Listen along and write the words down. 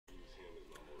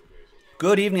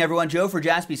Good evening, everyone. Joe for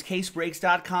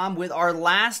JaspysCaseBreaks.com with our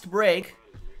last break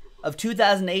of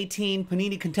 2018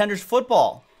 Panini Contenders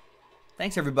football.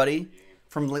 Thanks, everybody.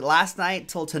 From last night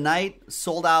till tonight,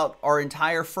 sold out our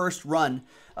entire first run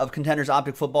of Contenders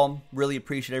Optic football. Really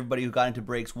appreciate everybody who got into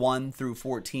breaks 1 through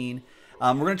 14.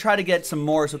 We're going to try to get some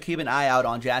more, so keep an eye out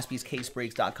on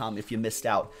JaspysCaseBreaks.com if you missed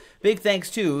out. Big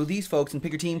thanks to these folks in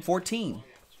Pick Your Team 14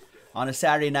 on a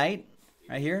Saturday night,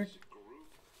 right here.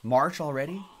 March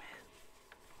already.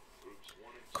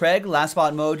 Craig, Last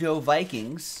Spot Mojo,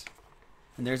 Vikings.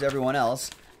 And there's everyone else.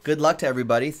 Good luck to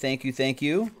everybody. Thank you, thank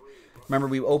you. Remember,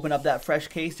 we opened up that fresh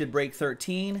case, did break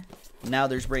 13. Now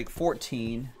there's break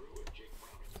 14.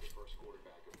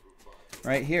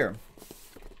 Right here.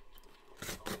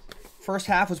 First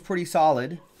half was pretty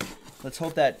solid. Let's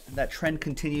hope that trend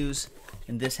continues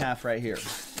in this half right here.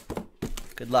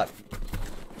 Good luck.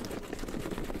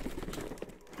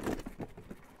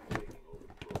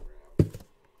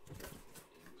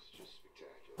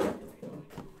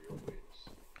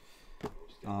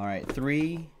 All right,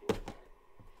 3,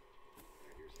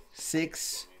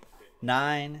 6,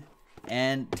 9,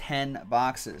 and 10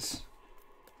 boxes.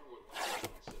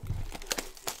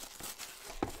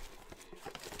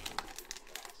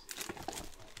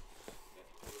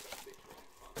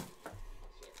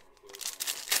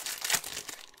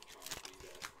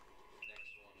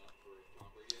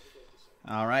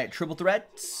 All right, triple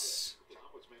threats.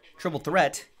 Triple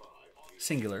threat,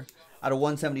 singular, out of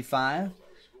 175.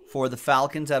 For the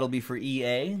Falcons, that'll be for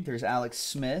EA. There's Alex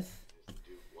Smith.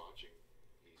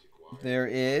 There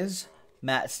is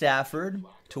Matt Stafford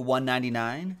to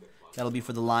 199. That'll be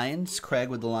for the Lions. Craig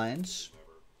with the Lions.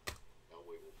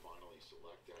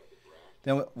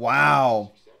 Then,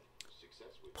 wow.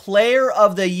 Player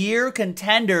of the Year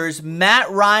contenders, Matt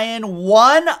Ryan,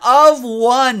 1 of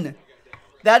 1.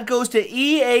 That goes to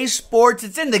EA Sports.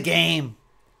 It's in the game.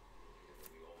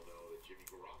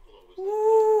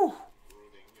 Woo.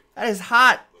 That is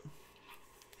hot.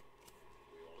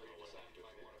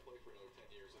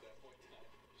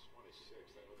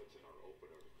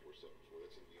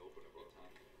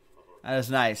 That is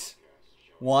nice.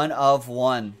 1 of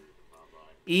 1.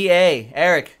 EA,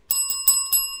 Eric.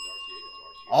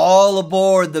 All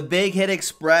aboard the Big Hit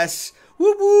Express.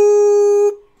 Whoop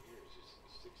whoop.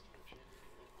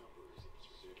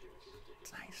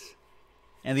 It's nice.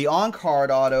 And the on-card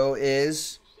auto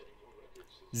is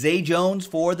Zay Jones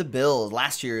for the Bills.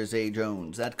 Last year's Zay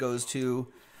Jones. That goes to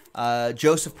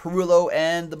Joseph Perulo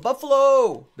and the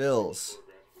Buffalo Bills.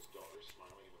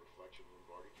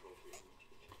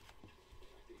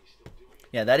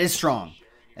 Yeah, that is strong.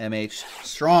 MH,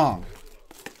 strong.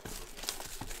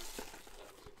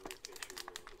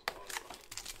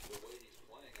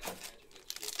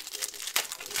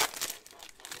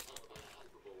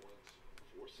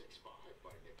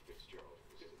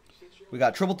 We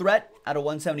got triple threat out of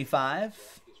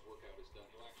 175.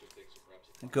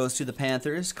 It goes to the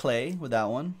Panthers. Clay with that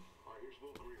one.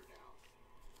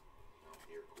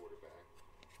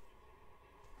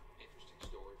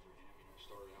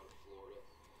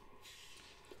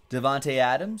 Devontae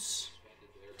Adams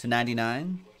to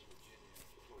 99.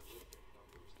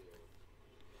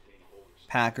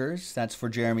 Packers. That's for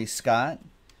Jeremy Scott.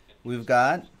 We've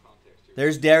got,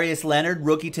 there's Darius Leonard,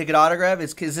 rookie ticket autograph.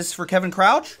 Is this for Kevin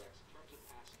Crouch?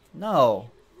 No.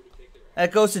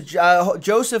 That goes to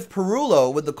Joseph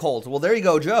Perulo with the Colts. Well, there you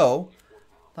go, Joe.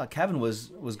 I thought Kevin was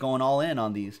going all in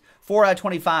on these. 4 out of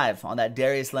 25 on that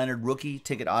Darius Leonard rookie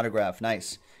ticket autograph.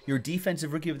 Nice. Your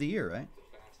defensive rookie of the year, right?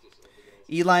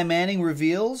 Eli Manning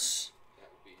reveals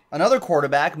another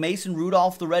quarterback, Mason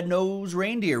Rudolph, the Red-Nosed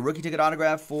Reindeer. Rookie ticket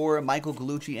autograph for Michael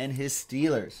Gallucci and his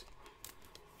Steelers.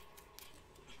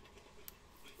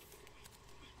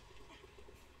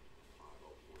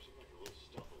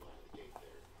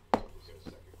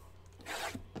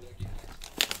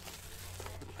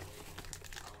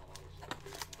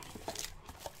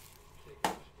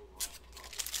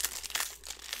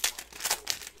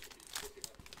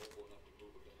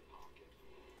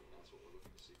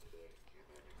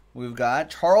 We've got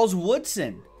Charles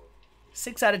Woodson,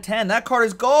 6 out of 10. That card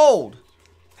is gold.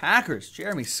 Packers,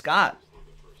 Jeremy Scott.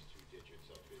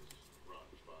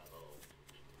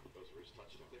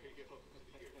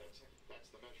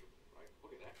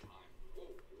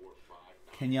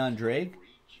 Kenyon Drake.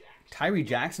 Tyree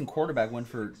Jackson, quarterback, went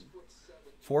for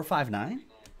 4.59.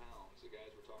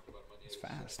 It's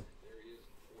fast.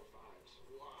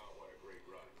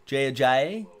 Jay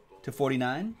Ajayi to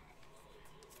 49.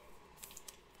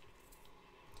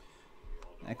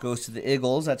 That goes to the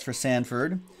Eagles. That's for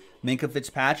Sanford. Minka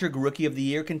Fitzpatrick, Rookie of the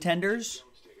Year contenders.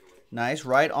 Nice.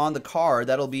 Right on the card.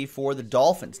 That'll be for the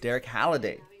Dolphins. Derek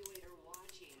Halliday.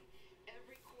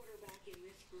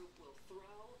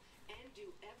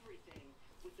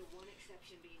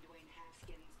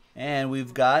 And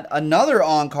we've got another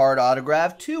on-card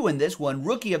autograph, 2 in this one.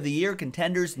 Rookie of the Year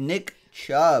contenders, Nick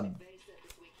Chubb.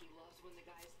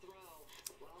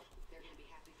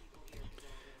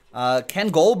 Ken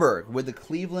Goldberg with the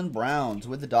Cleveland Browns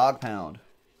with the Dog Pound.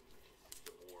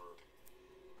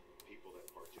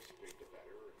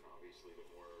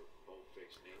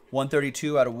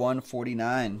 132 out of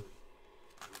 149.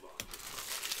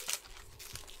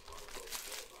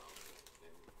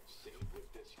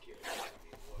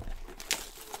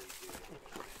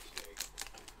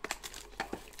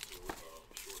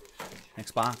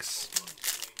 Next box.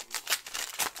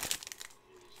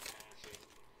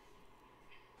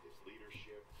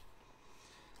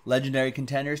 Legendary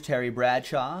contenders, Terry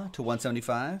Bradshaw to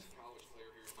 175.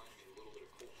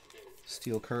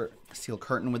 Steel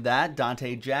curtain with that.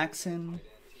 Dante Jackson.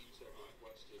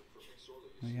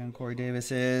 Again, Corey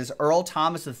Davis is Earl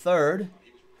Thomas III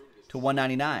to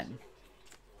 199.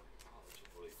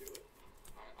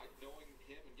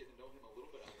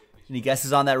 Any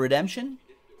guesses on that redemption?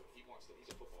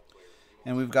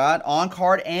 And we've got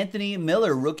on-card Anthony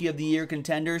Miller, Rookie of the Year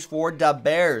contenders for the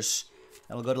Bears.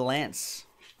 That'll go to Lance.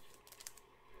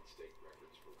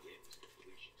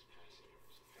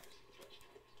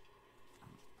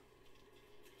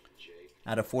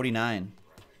 Out of 49.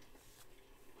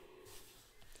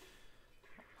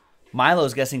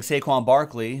 Milo's guessing Saquon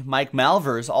Barkley. Mike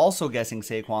Malvers also guessing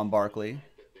Saquon Barkley.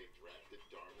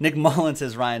 Nick Mullen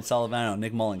says Ryan Sullivan. I don't know,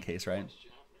 Nick Mullen case, right?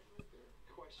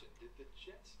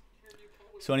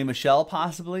 Sony Michel,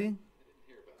 possibly.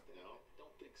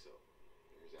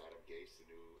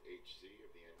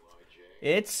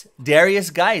 It's Darius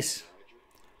Geis.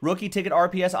 Rookie ticket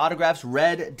RPS autographs,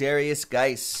 red Darius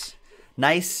Geis.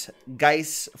 Nice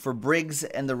Geis for Briggs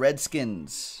and the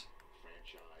Redskins.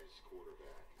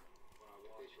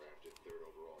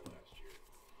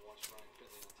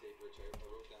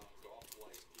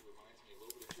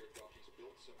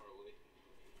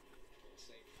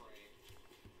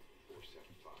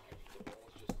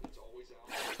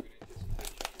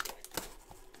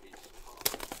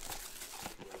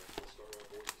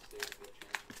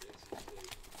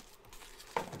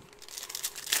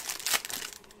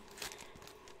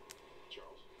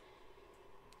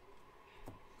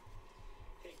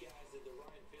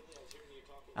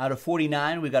 Out of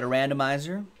 49, we got a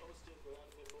randomizer.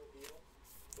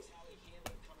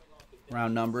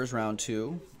 Round numbers, round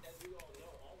 2.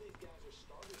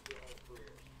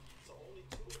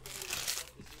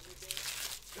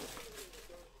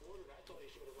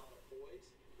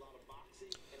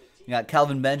 You got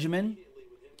Kelvin Benjamin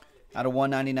out of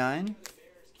 199.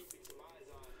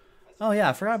 Oh, yeah,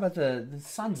 I forgot about the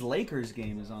Suns-Lakers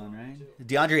game is on, right?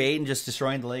 DeAndre Ayton just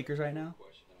destroying the Lakers right now?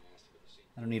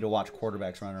 I don't need to watch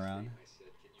quarterbacks run around.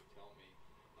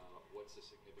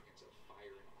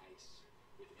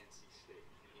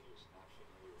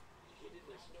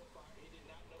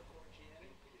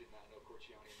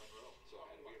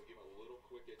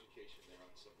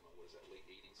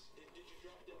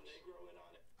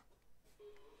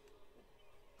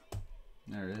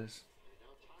 There it is.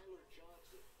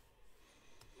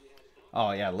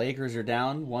 Oh, yeah, Lakers are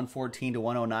down 114 to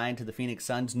 109 to the Phoenix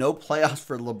Suns. No playoffs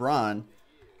for LeBron.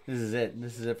 This is it.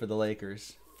 This is it for the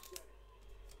Lakers.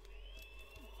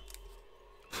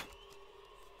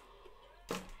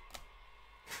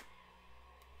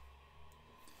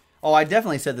 Oh, I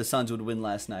definitely said the Suns would win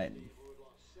last night.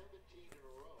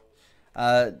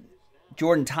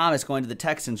 Jordan Thomas going to the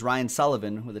Texans. Ryan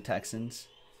Sullivan with the Texans.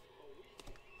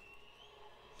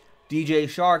 DJ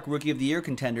Shark, Rookie of the Year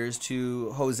contenders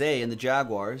to Jose and the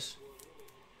Jaguars.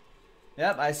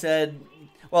 Yep, I said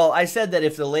that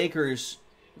if the Lakers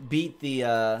beat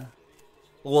the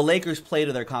Lakers play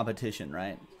to their competition,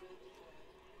 right?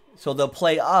 So they'll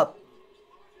play up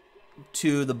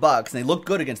to the Bucks, and they looked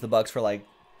good against the Bucks for like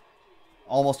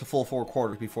almost a full 4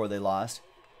 quarters before they lost.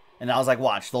 And I was like,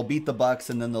 watch, they'll beat the Bucks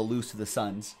and then they'll lose to the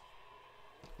Suns.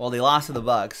 Well, they lost to the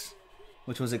Bucks,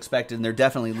 which was expected, and they're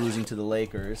definitely losing to the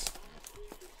Lakers.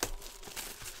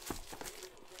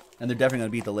 And they're definitely going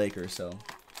to beat the Lakers, so.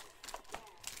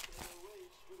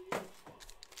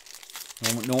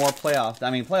 No more playoff. I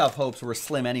mean, playoff hopes were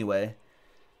slim anyway.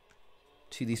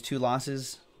 To these 2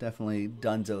 losses, definitely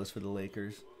dunzos for the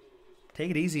Lakers.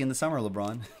 Take it easy in the summer,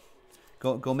 LeBron.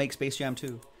 Go make Space Jam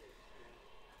 2.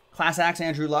 Class Acts,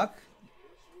 Andrew Luck.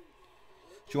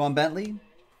 Juwan Bentley.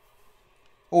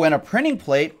 Oh, and a printing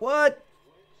plate. What?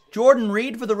 Jordan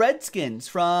Reed for the Redskins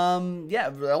from, yeah,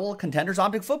 well, Contenders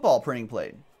Optic Football printing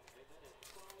plate.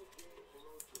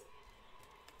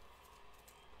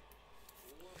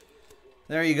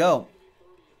 There you go.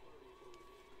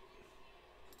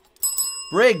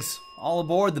 Briggs, all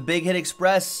aboard the Big Hit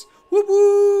Express. Whoop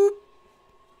whoop.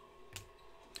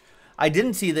 I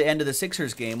didn't see the end of the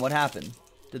Sixers game. What happened?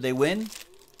 Did they win?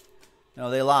 No,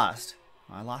 they lost.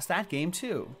 I lost that game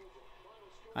too.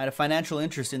 I had a financial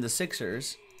interest in the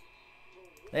Sixers.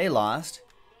 They lost.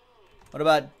 What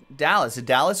about Dallas? Did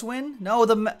Dallas win? No,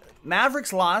 the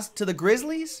Mavericks lost to the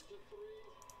Grizzlies.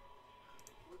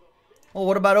 Well,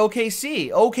 what about OKC?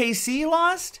 OKC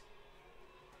lost?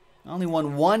 I only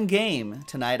won one game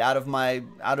tonight out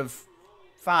of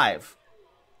 5.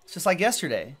 It's just like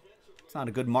yesterday. It's not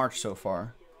a good March so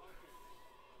far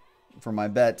for my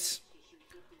bets.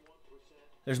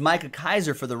 There's Micah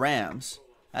Kaiser for the Rams.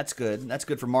 That's good. That's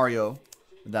good for Mario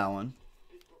with that one.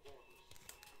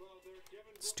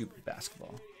 Stupid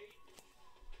basketball.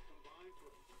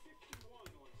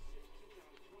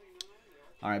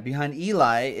 All right, behind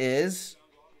Eli is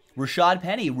Rashad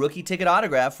Penny, rookie ticket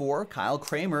autograph for Kyle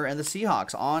Kramer and the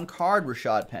Seahawks. On card,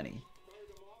 Rashad Penny.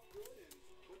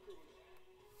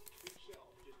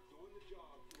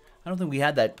 I don't think we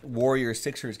had that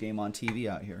Warriors-Sixers game on TV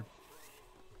out here.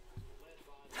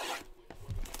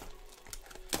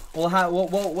 Well,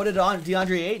 what did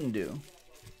DeAndre Ayton do?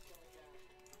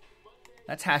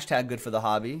 That's hashtag good for the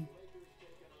hobby.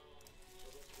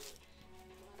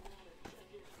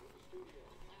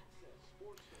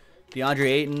 DeAndre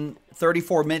Ayton,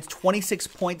 34 minutes, 26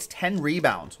 points, 10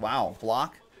 rebounds. Wow,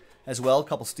 block as well, a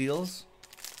couple steals.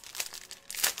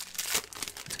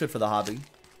 It's good for the hobby.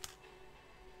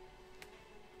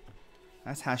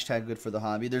 That's hashtag good for the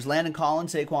hobby. There's Landon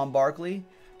Collins, Saquon Barkley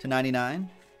to 99.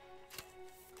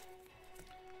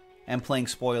 And playing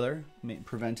spoiler,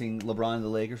 preventing LeBron and the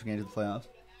Lakers from getting to the playoffs.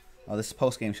 Oh, this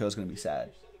post-game show is going to be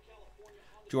sad.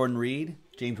 Jordan Reed,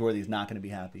 James Worthy is not going to be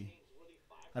happy.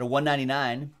 Out of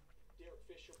 199,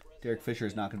 Derek Fisher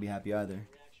is not going to be happy either.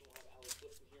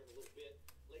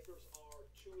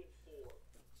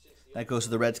 That goes to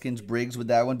the Redskins. Briggs with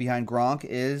that one. Behind Gronk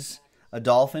is a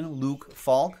Dolphin, Luke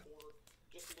Falk.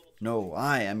 No,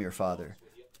 I am your father.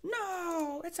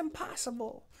 No, it's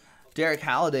impossible. Derek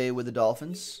Halliday with the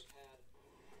Dolphins.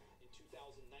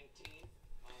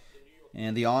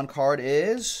 And the on card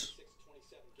is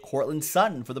Cortland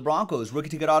Sutton for the Broncos. Rookie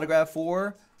ticket autograph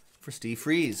for Steve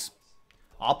Freeze.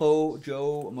 Oppo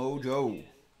Joe Mojo.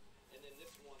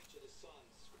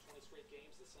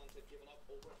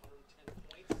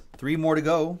 3 more to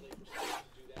go.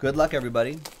 Good luck,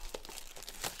 everybody.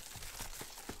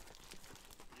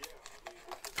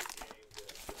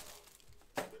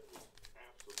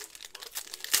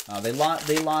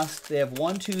 They lost. They have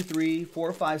 1, 2, 3,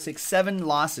 4, 5, 6, 7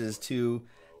 losses to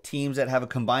teams that have a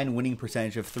combined winning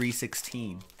percentage of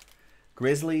 316.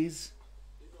 Grizzlies,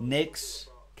 Knicks,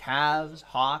 Cavs,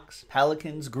 Hawks,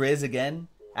 Pelicans, Grizz again,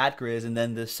 at Grizz, and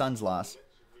then the Suns loss.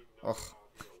 Ugh.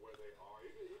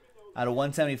 Out of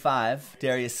 175,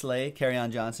 Darius Slay,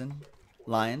 Kerryon Johnson,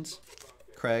 Lions,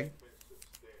 Craig.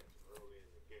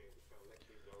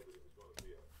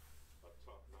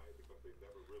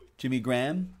 Jimmy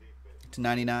Graham to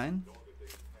 99.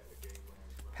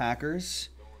 Packers.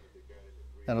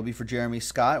 That'll be for Jeremy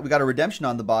Scott. We got a redemption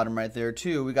on the bottom right there,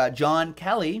 too. We got John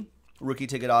Kelly, rookie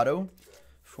ticket auto,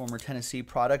 former Tennessee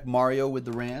product. Mario with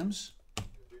the Rams.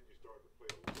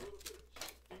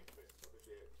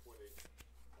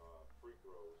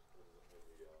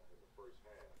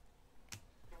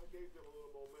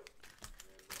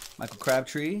 Michael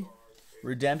Crabtree.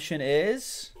 Redemption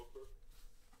is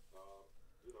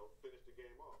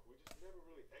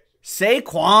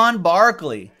Saquon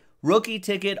Barkley. Rookie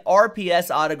ticket, RPS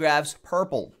autographs,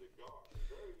 purple.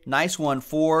 Nice one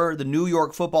for the New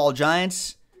York Football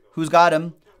Giants. Who's got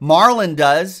him? Marlon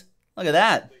does. Look at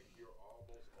that.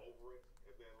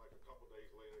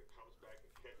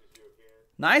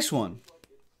 Nice one.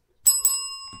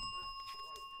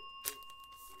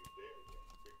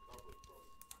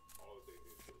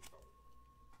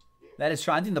 That is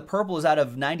true. I think the purple is out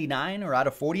of 99 or out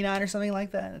of 49 or something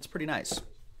like that. That's pretty nice.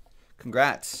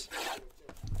 Congrats.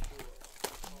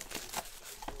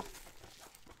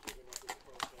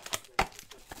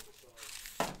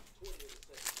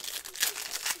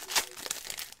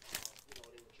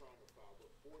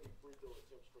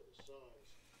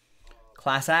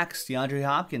 Class Axe, DeAndre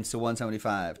Hopkins to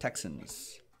 175,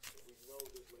 Texans.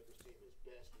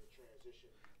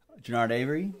 Jannard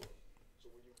Avery.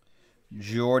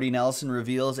 Jordy Nelson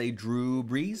reveals a Drew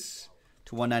Brees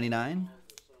to 199.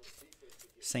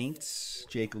 Saints,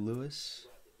 Jacob Lewis.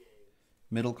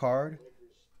 Middle card,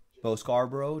 Bo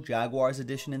Scarborough, Jaguars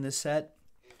edition in this set.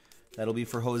 That'll be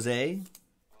for Jose.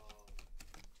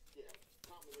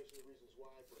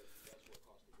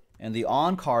 And the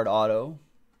on-card auto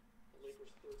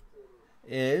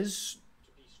is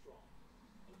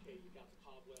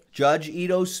Judge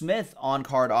Ito Smith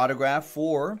on-card autograph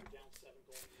for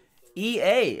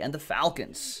EA and the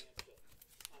Falcons.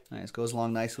 Nice, goes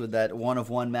along nice with that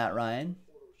 1/1 Matt Ryan.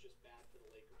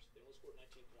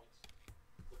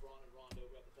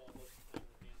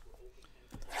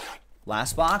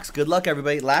 Last box. Good luck,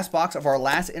 everybody. Last box of our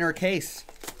last inner case.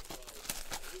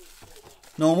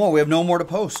 No more. We have no more to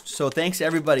post. So thanks to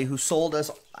everybody who sold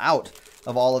us out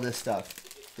of all of this stuff.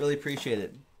 Really appreciate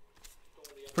it.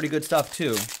 Pretty good stuff,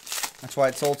 too. That's why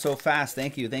it sold so fast.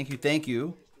 Thank you, thank you, thank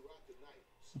you.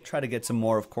 I'll try to get some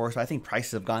more, of course. I think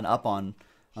prices have gone up on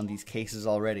these cases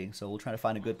already. So we'll try to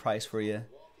find a good price for you.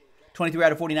 23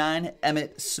 out of 49,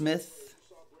 Emmitt Smith.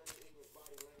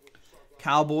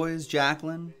 Cowboys,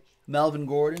 Jacqueline. Melvin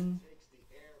Gordon.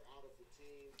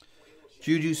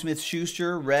 Juju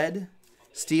Smith-Schuster, red.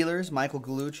 Steelers, Michael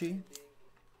Gallucci.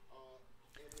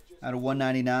 Out of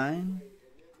 199.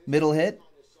 Middle hit.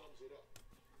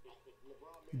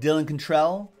 Dylan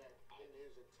Cantrell.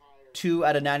 2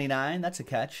 out of 99. That's a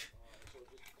catch.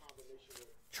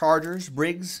 Chargers,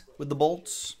 Briggs with the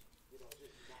bolts.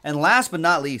 And last but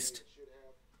not least,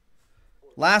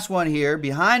 last one here,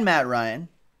 behind Matt Ryan,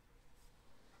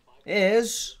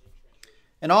 is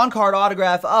an on-card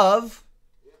autograph of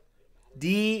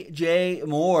DJ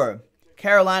Moore.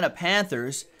 Carolina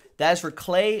Panthers. That is for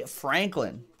Clay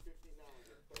Franklin.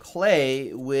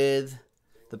 Clay with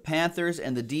the Panthers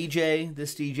and the DJ.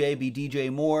 This DJ be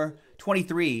DJ Moore.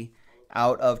 23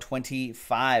 out of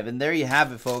 25. And there you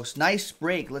have it, folks. Nice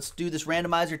break. Let's do this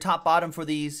randomizer top bottom for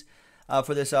these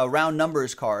for this round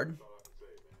numbers card.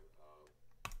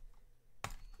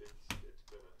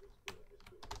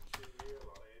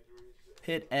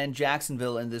 Pitt and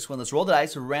Jacksonville in this one. Let's roll the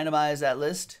dice to randomize that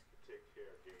list.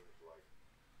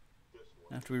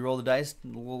 After we roll the dice,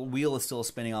 the little wheel is still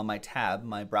spinning on my tab,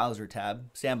 my browser tab.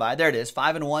 Stand by. There it is.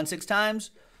 5 and 1, 6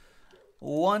 times.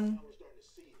 1,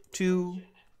 2,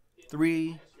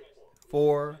 3,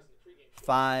 4,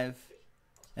 5,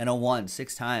 and a 1.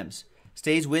 6 times.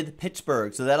 Stays with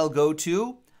Pittsburgh. So that'll go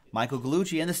to Michael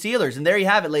Gallucci and the Steelers. And there you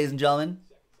have it, ladies and gentlemen.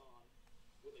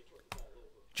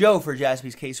 Joe for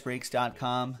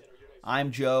JaspysCaseBreaks.com.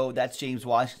 I'm Joe. That's James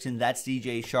Washington. That's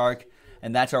DJ Shark.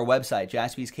 And that's our website,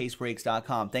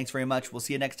 JaspysCaseBreaks.com. Thanks very much. We'll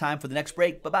see you next time for the next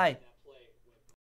break. Bye-bye.